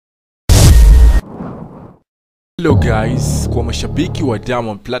Hello guys, kwa mashabiki wa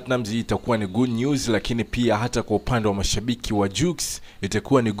Diamond Platnumz hii itakuwa ni good news, lakini pia hata kwa upande wa mashabiki wa Jux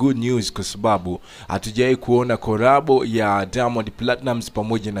itakuwa ni good news kwa sababu hatujai kuona collabo ya Diamond Platnumz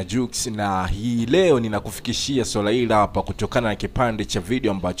pamoja na Jux, na hii leo ninakufikishia swala hili hapa kutokana na kipande cha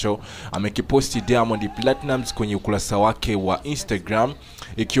video ambacho amekiposti Diamond Platnumz kwenye ukurasa wake wa Instagram,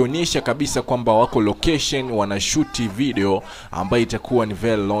 ikionyesha kabisa kwamba wako location wanashuti video ambayo itakuwa ni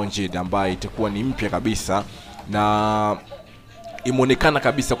very launched, ambayo itakuwa ni mpya kabisa, na imeonekana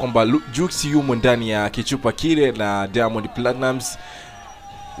kabisa kwamba Jux yumo ndani ya kichupa kile na Diamond Platnumz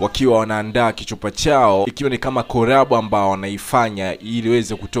wakiwa wanaandaa kichupa chao, ikiwa ni kama collab ambao wanaifanya ili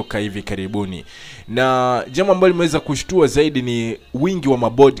iweze kutoka hivi karibuni. Na jambo ambalo limeweza kushtua zaidi ni wingi wa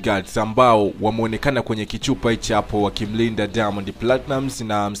mabodyguards ambao wameonekana kwenye kichupa hicho hapo wakimlinda Diamond Platnumz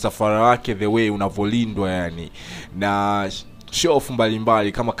na msafara wake the way unavolindwa yani, na show off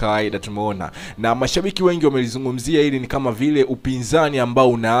mbalimbali kama kawaida tumeona. Na mashabiki wengi wamelizungumzia hili ni kama vile upinzani ambao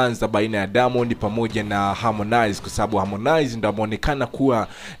unaanza baina ya Diamond pamoja na Harmonize, kwa sababu Harmonize ndio ameonekana kuwa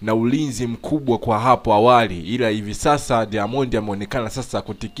na ulinzi mkubwa kwa hapo awali, ila hivi sasa Diamond ameonekana sasa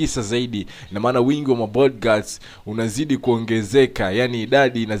kutikisa zaidi, na maana wingi wa mabodyguards unazidi kuongezeka, yani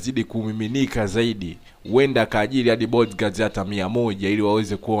idadi inazidi kumiminika zaidi. Wenda kaajiri hadi bodyguards hata 100 ili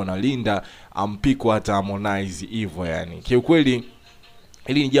waweze kuwa wanalinda ampiko hata Harmonize hivyo yani. Kiukweli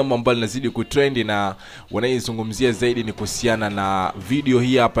hili ni jambo ambalo linazidi kutrend, na wanaizungumzia zaidi ni kuhusiana na video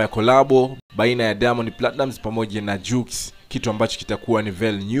hii hapa ya collabo baina ya Diamond Platnumz pamoja na Jux, kitu ambacho kitakuwa ni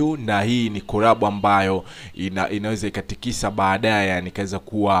very new, na hii ni collab ambayo inaweza ikatikisa baadaye yani, kaweza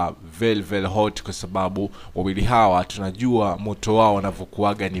kuwa very hot, kwa sababu wawili hawa tunajua moto wao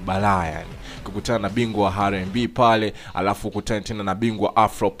wanavyokuaga ni balaa yani. Kukutana na bingwa wa R&B pale, alafu kukutana tena na bingwa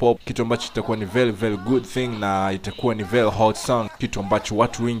Afro Pop, kitu ambacho kitakuwa ni very good thing, na itakuwa ni very hot song, kitu ambacho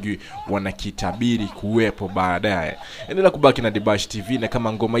watu wengi wanakitabiri kuwepo baadaye. Endelea kubaki na Dibash TV, na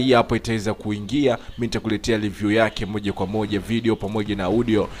kama ngoma hii hapo itaweza kuingia, mimi nitakuletea review yake moja kwa moja, video pamoja na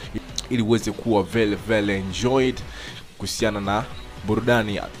audio, ili uweze kuwa very enjoyed kuhusiana na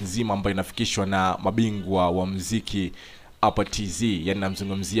burudani nzima ambayo inafikishwa na mabingwa wa muziki hapa TZ, yani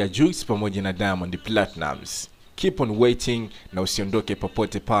namzungumzia Jux pamoja na Diamond Platnumz. Keep on waiting na usiondoke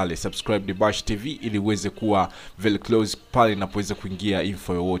popote pale. Subscribe Dibash TV ili uweze kuwa very close pale napoweza kuingia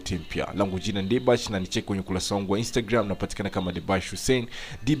info yoyote mpya. Langu jina Dibash, na nicheke kwenye ukurasa wangu wa Instagram, napatikana kama Dibash Hussein,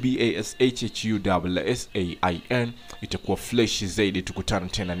 DBASHHUSSAIN. Itakuwa fresh zaidi, tukutane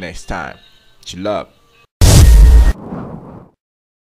tena next time. Chill up.